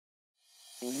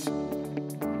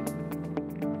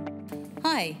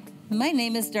Hi, my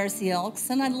name is Darcy Elks,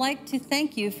 and I'd like to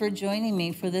thank you for joining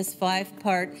me for this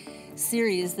 5-part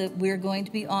series that we're going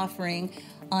to be offering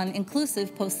on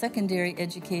inclusive post-secondary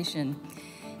education.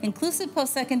 Inclusive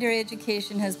post-secondary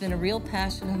education has been a real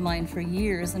passion of mine for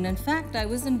years, and in fact, I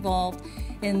was involved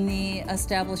in the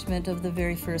establishment of the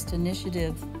very first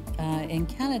initiative in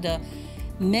Canada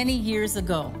many years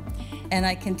ago. And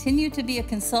I continue to be a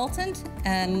consultant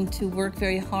and to work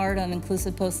very hard on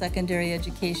inclusive post-secondary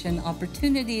education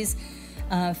opportunities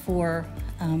for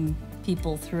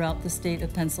people throughout the state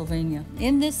of Pennsylvania.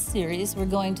 In this series, we're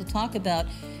going to talk about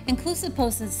inclusive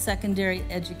post-secondary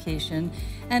education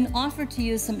and offer to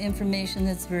you some information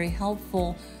that's very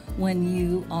helpful when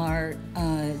you are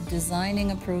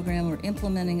designing a program or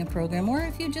implementing a program, or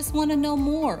if you just want to know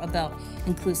more about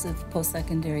inclusive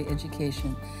post-secondary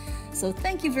education. So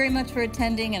thank you very much for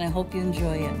attending, and I hope you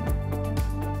enjoy it.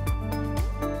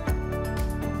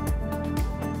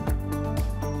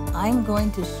 I'm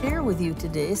going to share with you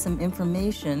today some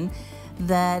information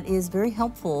that is very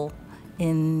helpful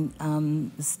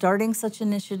in starting such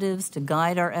initiatives to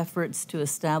guide our efforts to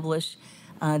establish,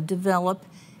 develop,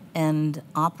 and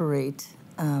operate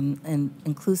an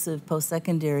inclusive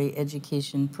post-secondary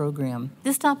education program.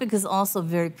 This topic is also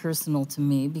very personal to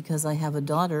me because I have a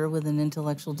daughter with an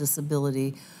intellectual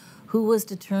disability who was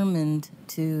determined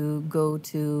to go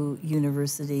to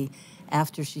university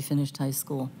after she finished high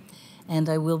school. And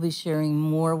I will be sharing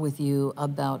more with you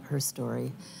about her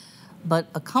story. But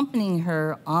accompanying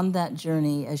her on that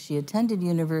journey as she attended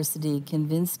university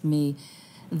convinced me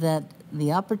that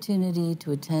the opportunity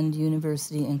to attend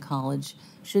university and college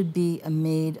should be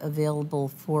made available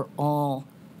for all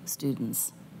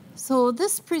students. So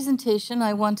this presentation,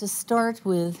 I want to start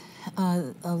with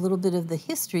a little bit of the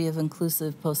history of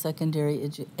inclusive post-secondary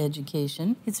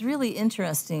education. It's really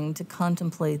interesting to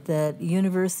contemplate that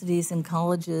universities and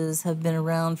colleges have been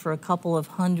around for a couple of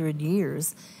 100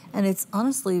 years, and it's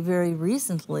honestly very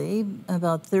recently,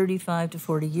 about 35 to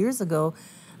 40 years ago,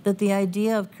 that the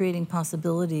idea of creating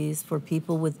possibilities for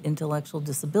people with intellectual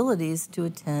disabilities to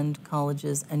attend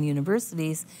colleges and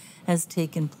universities has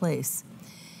taken place.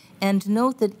 And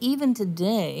note that even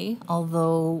today,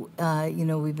 although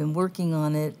we've been working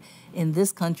on it in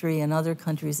this country and other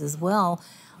countries as well,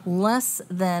 less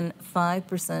than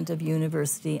 5% of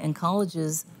university and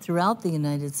colleges throughout the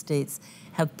United States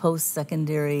have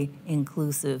post-secondary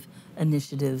inclusive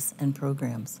initiatives and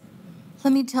programs.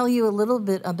 Let me tell you a little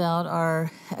bit about our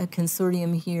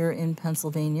consortium here in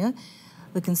Pennsylvania.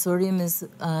 The consortium is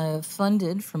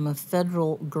funded from a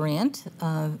federal grant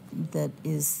that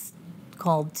is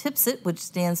called TPSID, which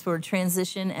stands for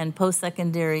Transition and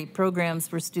Postsecondary Programs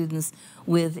for Students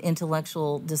with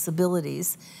Intellectual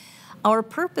Disabilities. Our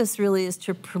purpose really is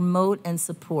to promote and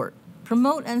support.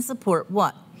 Promote and support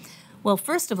what? Well,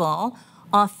 first of all,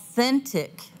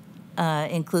 authentic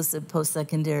inclusive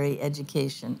post-secondary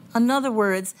education. In other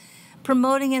words,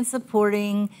 promoting and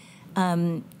supporting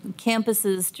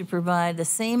campuses to provide the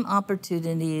same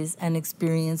opportunities and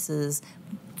experiences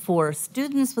for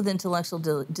students with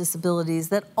intellectual disabilities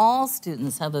that all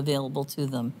students have available to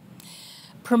them.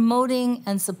 Promoting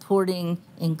and supporting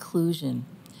inclusion,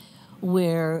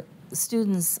 where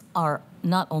students are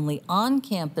not only on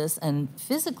campus and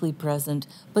physically present,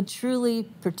 but truly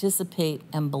participate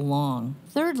and belong.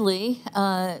 Thirdly,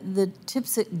 the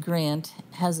TPSID grant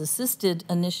has assisted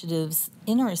initiatives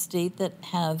in our state that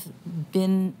have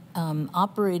been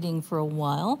operating for a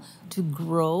while to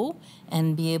grow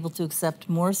and be able to accept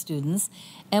more students.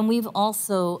 And we've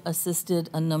also assisted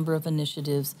a number of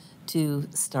initiatives to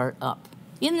start up.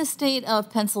 In the state of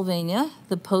Pennsylvania,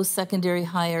 the post-secondary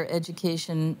higher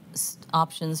education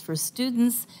options for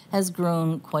students has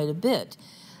grown quite a bit.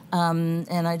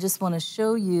 And I just want to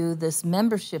show you this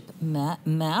membership map.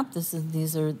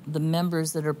 These are the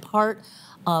members that are part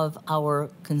of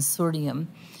our consortium.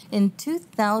 In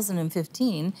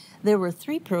 2015, there were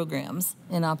 3 programs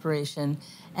in operation,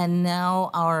 and now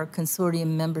our consortium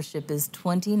membership is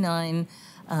 29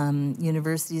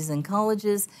 universities and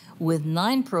colleges with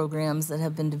 9 programs that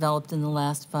have been developed in the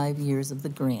last 5 years of the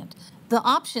grant. The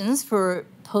options for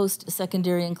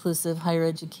post-secondary inclusive higher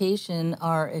education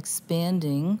are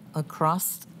expanding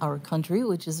across our country,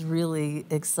 which is really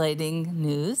exciting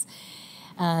news.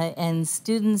 And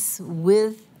students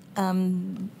with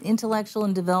intellectual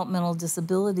and developmental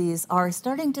disabilities are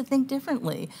starting to think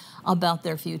differently about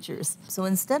their futures. So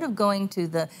instead of going to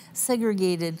the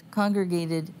segregated,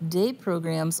 congregated day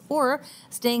programs or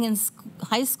staying in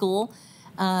high school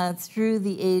through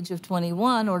the age of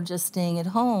 21 or just staying at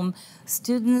home,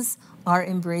 students are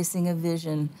embracing a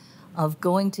vision of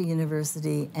going to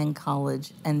university and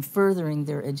college and furthering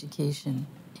their education.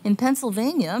 In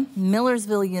Pennsylvania,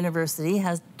 Millersville University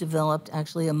has developed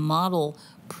actually a model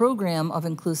program of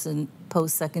inclusive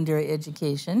post-secondary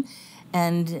education,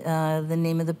 and the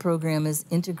name of the program is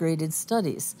Integrated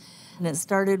Studies. And it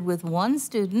started with one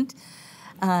student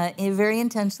very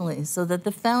intentionally so that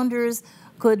the founders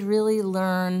could really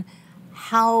learn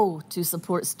how to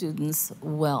support students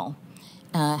well,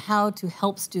 how to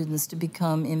help students to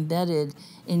become embedded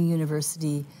in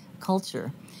university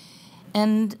culture.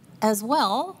 And as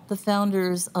well, the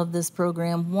founders of this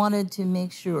program wanted to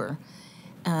make sure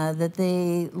that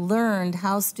they learned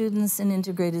how students in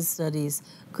integrated studies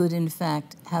could in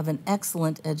fact have an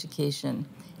excellent education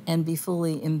and be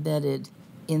fully embedded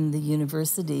in the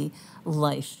university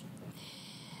life.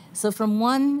 So from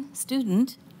one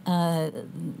student,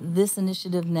 this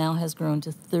initiative now has grown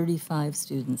to 35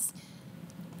 students.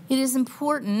 It is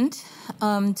important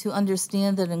to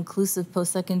understand that inclusive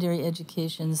post-secondary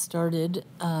education started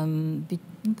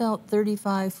about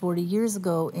 35, 40 years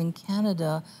ago in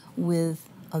Canada with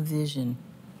a vision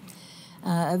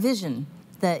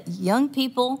that young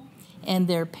people and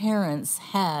their parents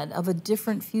had of a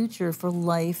different future for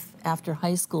life after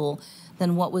high school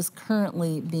than what was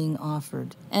currently being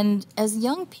offered. And as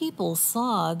young people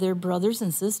saw their brothers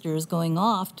and sisters going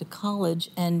off to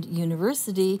college and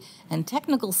university and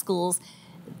technical schools,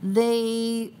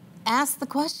 they asked the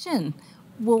question,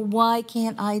 well, why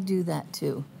can't I do that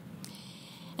too?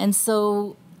 And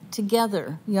so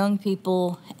together, young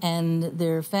people and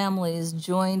their families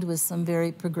joined with some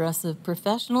very progressive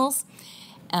professionals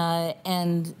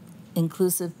and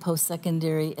inclusive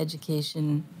post-secondary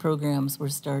education programs were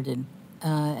started.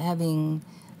 Having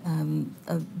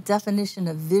a definition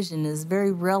of vision is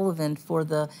very relevant for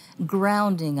the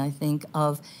grounding, I think,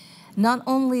 of not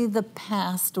only the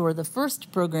past or the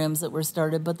first programs that were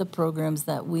started, but the programs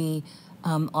that we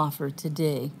offer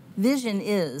today. Vision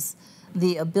is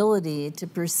the ability to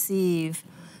perceive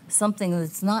something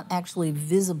that's not actually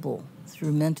visible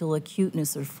through mental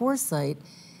acuteness or foresight.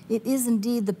 It is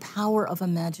indeed the power of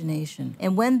imagination.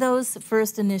 And when those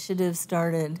first initiatives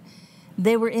started,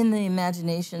 they were in the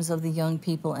imaginations of the young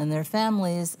people and their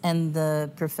families and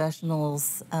the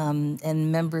professionals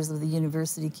and members of the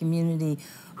university community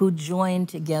who joined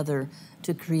together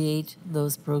to create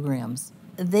those programs.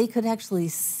 They could actually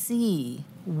see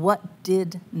what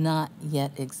did not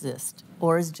yet exist.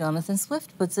 Or as Jonathan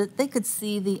Swift puts it, they could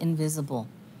see the invisible.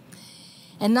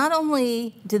 And not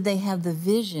only did they have the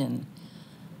vision,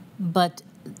 but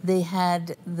they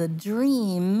had the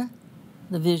dream,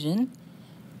 the vision,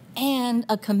 and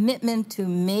a commitment to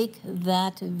make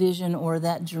that vision or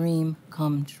that dream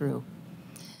come true.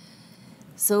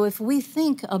 So if we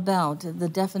think about the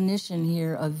definition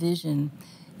here of vision,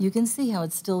 you can see how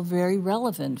it's still very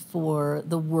relevant for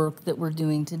the work that we're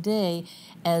doing today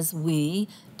as we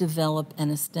develop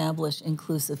and establish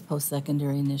inclusive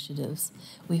post-secondary initiatives.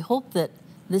 We hope that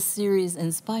this series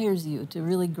inspires you to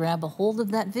really grab a hold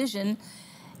of that vision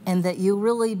and that you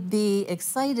really be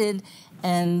excited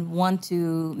and want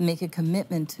to make a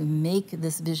commitment to make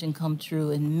this vision come true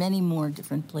in many more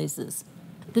different places.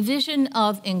 The vision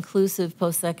of inclusive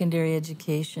post-secondary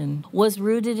education was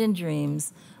rooted in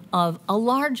dreams of a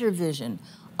larger vision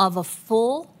of a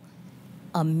full,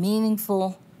 a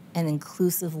meaningful, and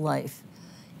inclusive life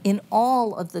in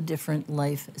all of the different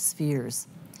life spheres.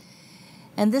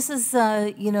 And this is,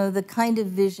 the kind of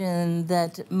vision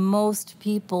that most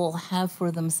people have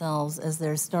for themselves as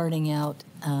they're starting out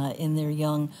in their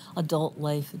young adult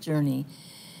life journey.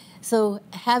 So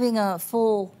having a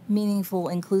full, meaningful,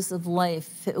 inclusive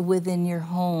life within your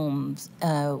homes,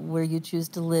 where you choose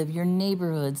to live, your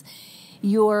neighborhoods,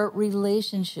 your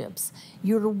relationships,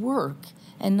 your work,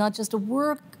 and not just a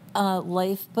work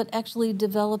life, but actually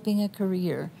developing a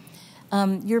career.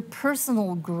 Your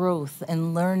personal growth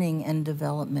and learning and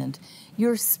development,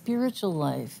 your spiritual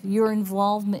life, your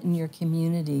involvement in your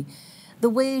community, the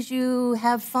ways you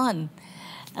have fun,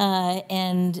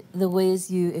 and the ways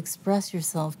you express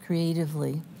yourself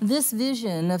creatively. This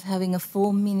vision of having a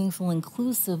full, meaningful,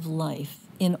 inclusive life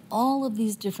in all of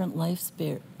these different life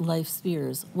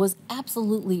spheres was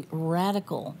absolutely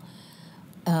radical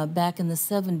back in the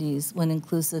 70s when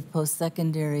inclusive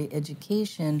post-secondary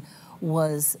education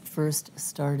was first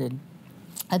started.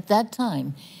 At that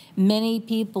time, many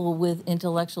people with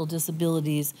intellectual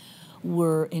disabilities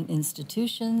were in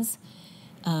institutions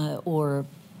or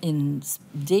in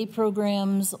day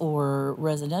programs or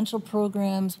residential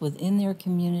programs within their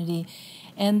community,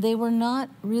 and they were not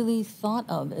really thought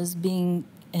of as being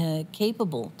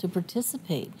capable to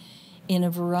participate in a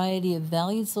variety of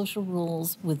valued social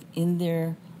roles within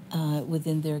their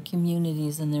within their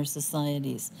communities and their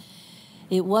societies.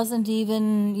 It wasn't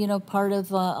even, part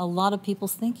of a lot of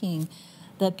people's thinking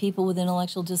that people with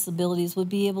intellectual disabilities would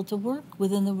be able to work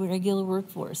within the regular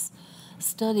workforce,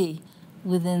 study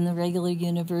within the regular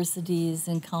universities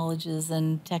and colleges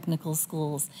and technical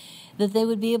schools, that they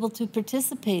would be able to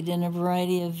participate in a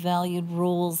variety of valued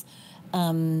roles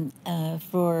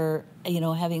for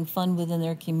having fun within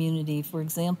their community. For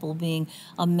example, being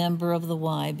a member of the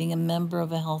Y, being a member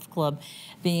of a health club,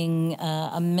 being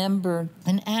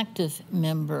an active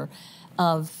member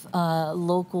of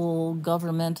local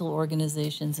governmental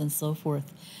organizations and so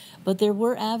forth. But there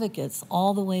were advocates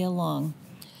all the way along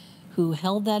who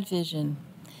held that vision,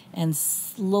 and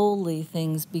slowly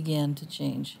things began to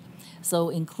change. So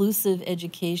inclusive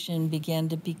education began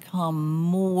to become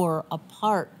more a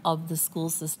part of the school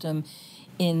system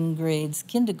in grades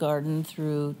kindergarten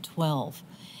through 12.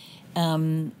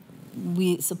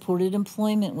 Supported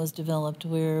employment was developed,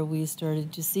 where we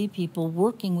started to see people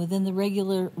working within the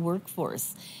regular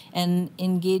workforce and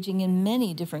engaging in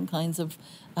many different kinds of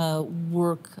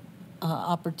work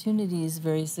opportunities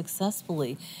very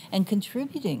successfully and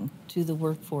contributing to the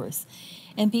workforce.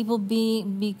 And people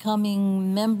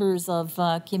becoming members of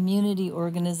community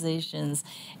organizations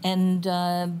and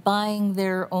buying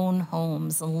their own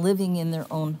homes and living in their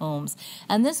own homes.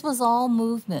 And this was all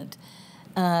movement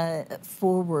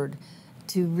forward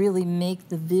to really make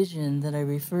the vision that I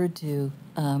referred to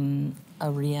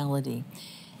a reality.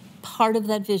 Part of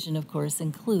that vision, of course,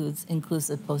 includes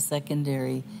inclusive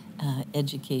post-secondary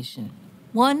education.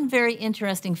 One very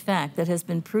interesting fact that has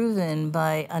been proven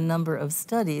by a number of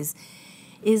studies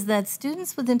is that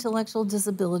students with intellectual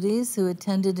disabilities who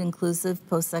attended inclusive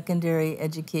post-secondary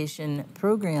education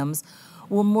programs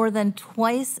were more than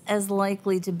twice as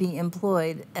likely to be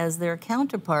employed as their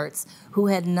counterparts who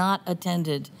had not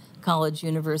attended college,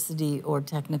 university, or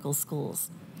technical schools.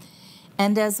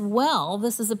 And as well,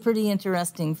 this is a pretty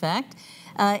interesting fact,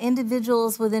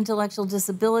 individuals with intellectual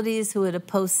disabilities who had a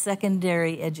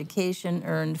post-secondary education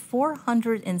earned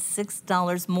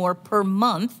 $406 more per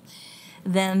month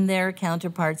than their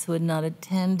counterparts who had not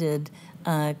attended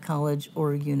college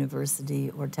or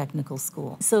university or technical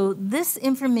school. So this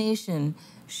information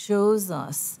shows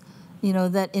us,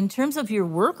 that in terms of your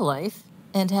work life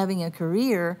and having a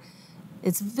career,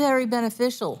 it's very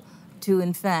beneficial to,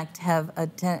 in fact, have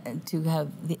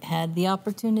had the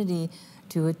opportunity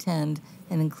to attend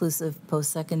an inclusive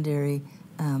post-secondary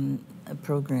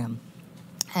program.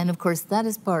 And of course, that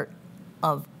is part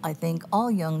of, I think,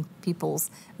 all young people's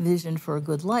vision for a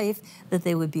good life, that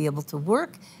they would be able to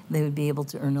work, they would be able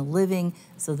to earn a living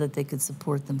so that they could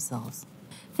support themselves.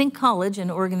 Think College, an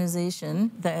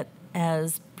organization that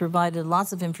has provided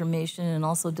lots of information and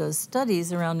also does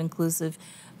studies around inclusive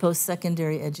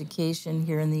post-secondary education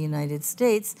here in the United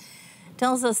States,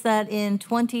 tells us that in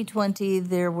 2020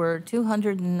 there were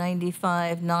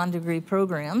 295 non-degree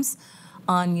programs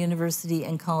on university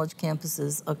and college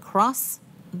campuses across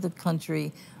the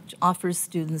country, which offers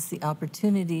students the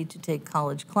opportunity to take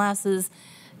college classes,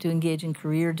 to engage in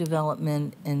career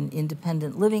development and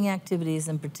independent living activities,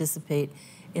 and participate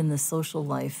in the social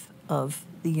life of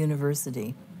the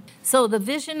university. So the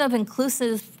vision of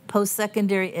inclusive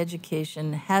post-secondary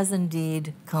education has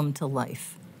indeed come to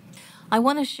life. I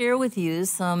want to share with you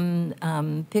some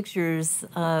pictures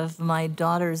of my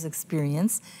daughter's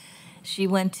experience. She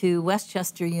went to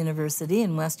Westchester University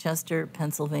in Westchester,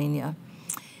 Pennsylvania.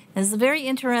 There's a very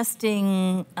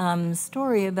interesting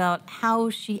story about how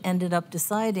she ended up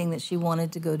deciding that she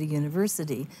wanted to go to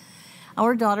university.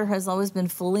 Our daughter has always been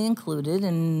fully included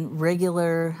in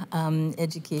regular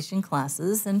education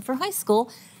classes, and for high school,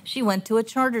 she went to a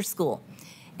charter school.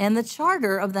 And the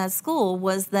charter of that school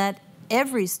was that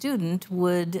every student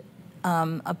would,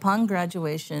 upon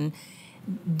graduation,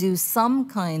 do some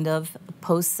kind of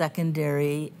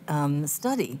post-secondary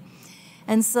study.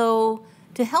 And so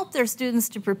to help their students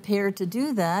to prepare to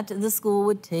do that, the school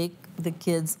would take the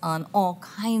kids on all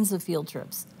kinds of field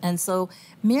trips. And so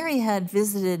Mary had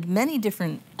visited many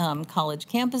different college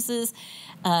campuses,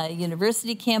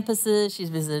 university campuses. She's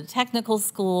visited a technical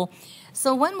school.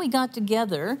 So when we got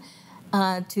together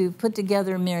to put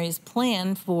together Mary's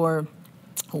plan for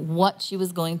what she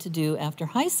was going to do after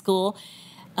high school,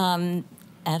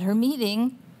 at her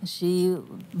meeting, she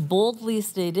boldly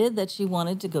stated that she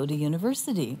wanted to go to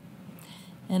university.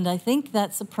 And I think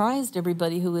that surprised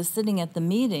everybody who was sitting at the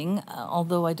meeting,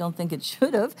 although I don't think it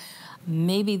should have.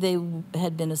 Maybe they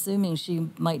had been assuming she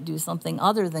might do something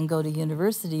other than go to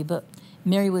university, but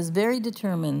Mary was very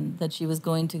determined that she was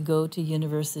going to go to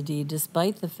university,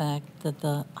 despite the fact that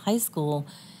the high school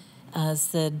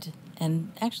said,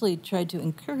 and actually tried to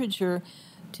encourage her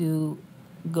to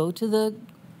go to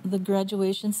the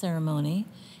graduation ceremony,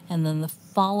 and then the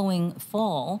following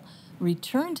fall,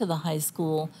 return to the high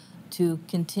school to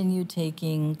continue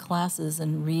taking classes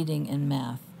in reading and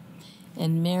math.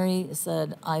 And Mary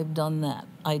said, I've done that.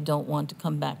 I don't want to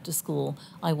come back to school.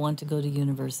 I want to go to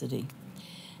university.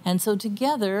 And so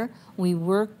together we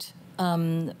worked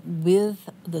with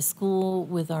the school,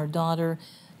 with our daughter,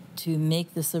 to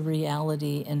make this a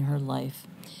reality in her life.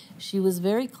 She was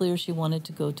very clear she wanted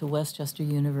to go to Westchester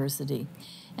University.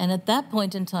 And at that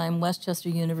point in time, Westchester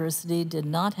University did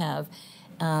not have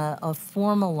a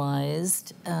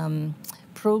formalized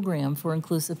program for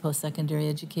inclusive post-secondary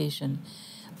education.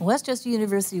 Westchester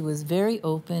University was very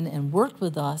open and worked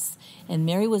with us, and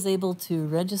Mary was able to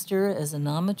register as a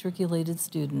non-matriculated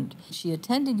student. She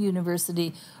attended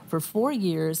university for 4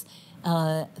 years,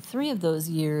 3 of those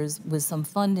years with some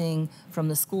funding from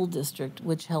the school district,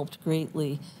 which helped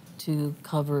greatly to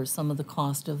cover some of the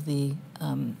cost of the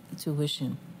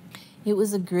tuition. It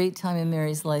was a great time in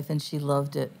Mary's life, and she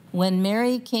loved it. When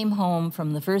Mary came home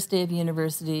from the first day of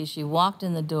university, she walked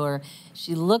in the door,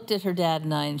 she looked at her dad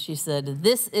and I, and she said,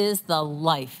 "This is the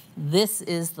life. This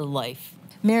is the life."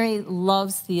 Mary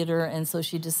loves theater, and so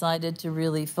she decided to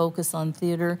really focus on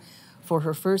theater for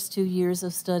her first 2 years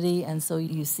of study, and so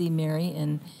you see Mary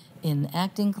in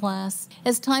acting class.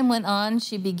 As time went on,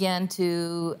 she began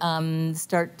to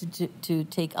start to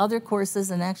take other courses,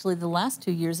 and actually the last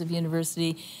 2 years of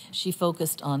university, she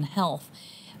focused on health.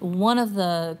 One of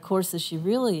the courses she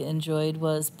really enjoyed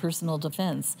was personal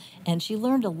defense, and she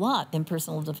learned a lot in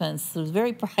personal defense. So it was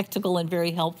very practical and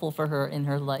very helpful for her in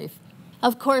her life.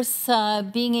 Of course,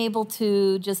 being able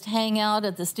to just hang out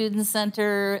at the student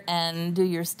center and do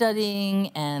your studying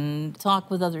and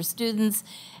talk with other students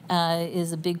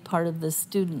is a big part of the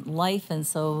student life, and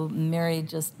so Mary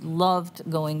just loved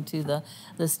going to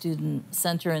the student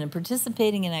center and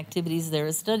participating in activities there,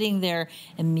 studying there,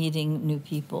 and meeting new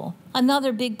people.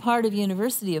 Another big part of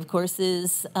university, of course,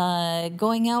 is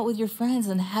going out with your friends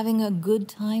and having a good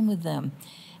time with them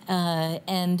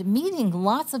and meeting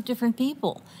lots of different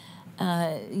people.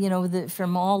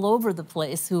 From all over the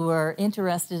place who are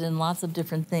interested in lots of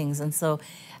different things. And so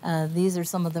these are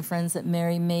some of the friends that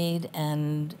Mary made,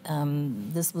 and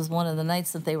this was one of the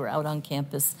nights that they were out on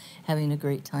campus having a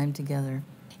great time together.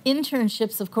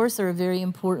 Internships, of course, are a very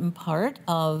important part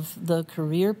of the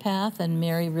career path, and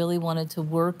Mary really wanted to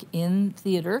work in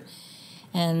theater.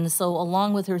 And so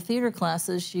along with her theater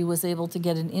classes, she was able to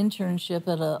get an internship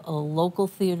at a local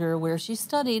theater where she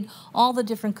studied all the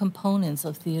different components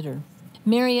of theater.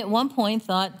 Mary at one point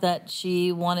thought that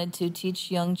she wanted to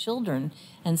teach young children.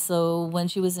 And so when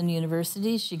she was in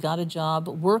university, she got a job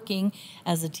working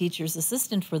as a teacher's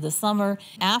assistant for the summer.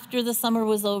 After the summer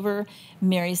was over,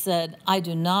 Mary said, "I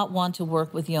do not want to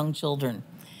work with young children."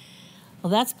 Well,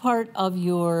 that's part of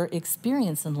your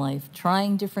experience in life,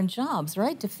 trying different jobs,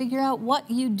 right? To figure out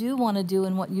what you do want to do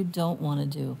and what you don't want to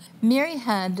do. Mary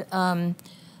had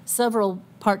several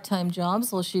part-time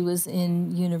jobs while she was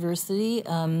in university.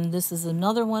 This is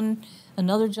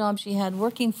another job she had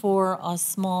working for a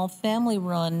small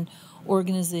family-run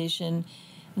organization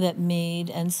that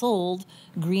made and sold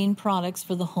green products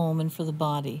for the home and for the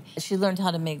body. She learned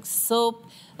how to make soap.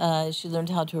 She learned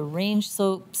how to arrange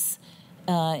soaps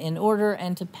in order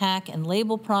and to pack and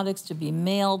label products to be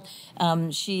mailed.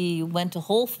 She went to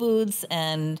Whole Foods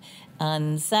and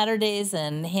on Saturdays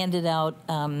and handed out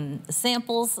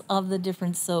samples of the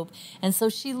different soap. And so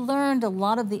she learned a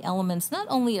lot of the elements, not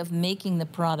only of making the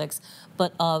products,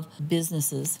 but of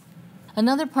businesses.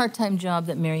 Another part-time job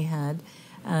that Mary had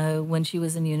when she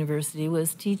was in university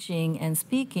was teaching and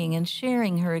speaking and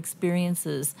sharing her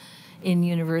experiences in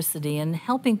university and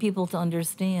helping people to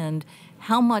understand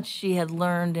how much she had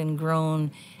learned and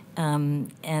grown,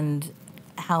 and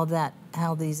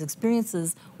how these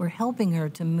experiences were helping her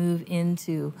to move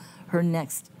into her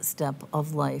next step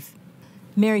of life.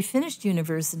 Mary finished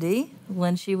university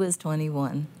when she was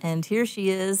 21, and here she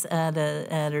is at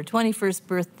her 21st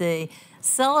birthday,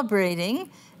 celebrating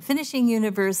finishing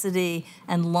university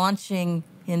and launching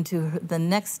into the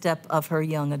next step of her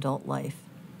young adult life.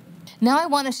 Now I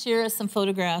want to share some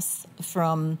photographs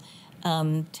from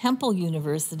Temple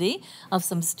University of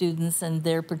some students and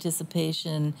their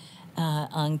participation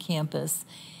on campus.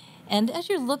 And as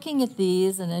you're looking at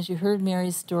these, and as you heard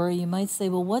Mary's story, you might say,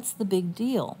 well, what's the big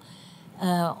deal?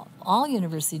 All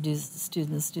university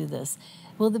students do this.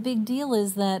 Well, the big deal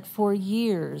is that for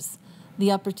years,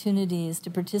 the opportunities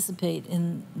to participate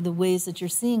in the ways that you're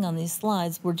seeing on these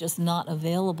slides were just not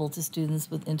available to students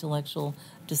with intellectual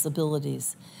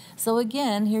disabilities. So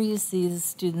again, here you see the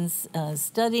students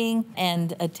studying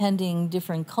and attending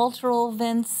different cultural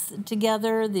events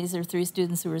together. These are 3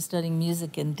 students who are studying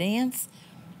music and dance.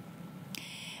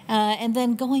 And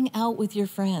then going out with your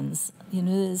friends. You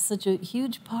know, it's such a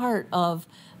huge part of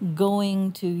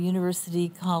going to university,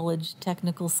 college,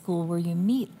 technical school, where you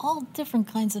meet all different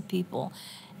kinds of people.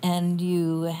 And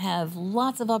you have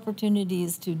lots of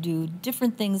opportunities to do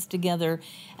different things together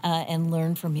and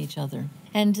learn from each other.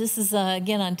 And this is,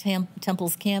 again, on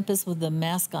Temple's campus with the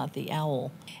mascot, the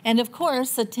owl. And, of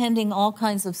course, attending all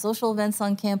kinds of social events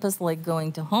on campus, like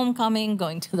going to homecoming,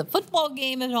 going to the football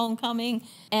game at homecoming.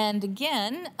 And,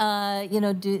 again,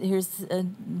 here's a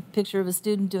picture of a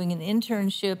student doing an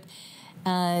internship.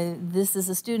 This is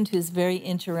a student who's very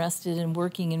interested in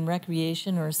working in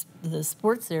recreation or the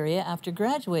sports area after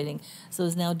graduating, so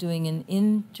is now doing an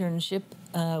internship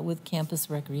with campus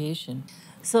recreation.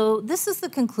 So this is the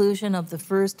conclusion of the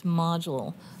first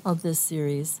module of this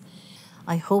series.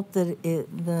 I hope that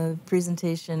the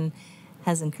presentation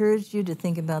has encouraged you to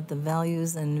think about the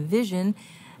values and vision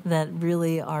that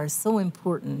really are so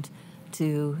important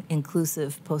to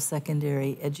inclusive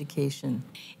post-secondary education.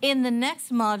 In the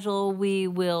next module, we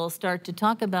will start to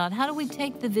talk about how do we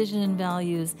take the vision and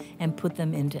values and put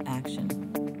them into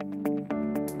action.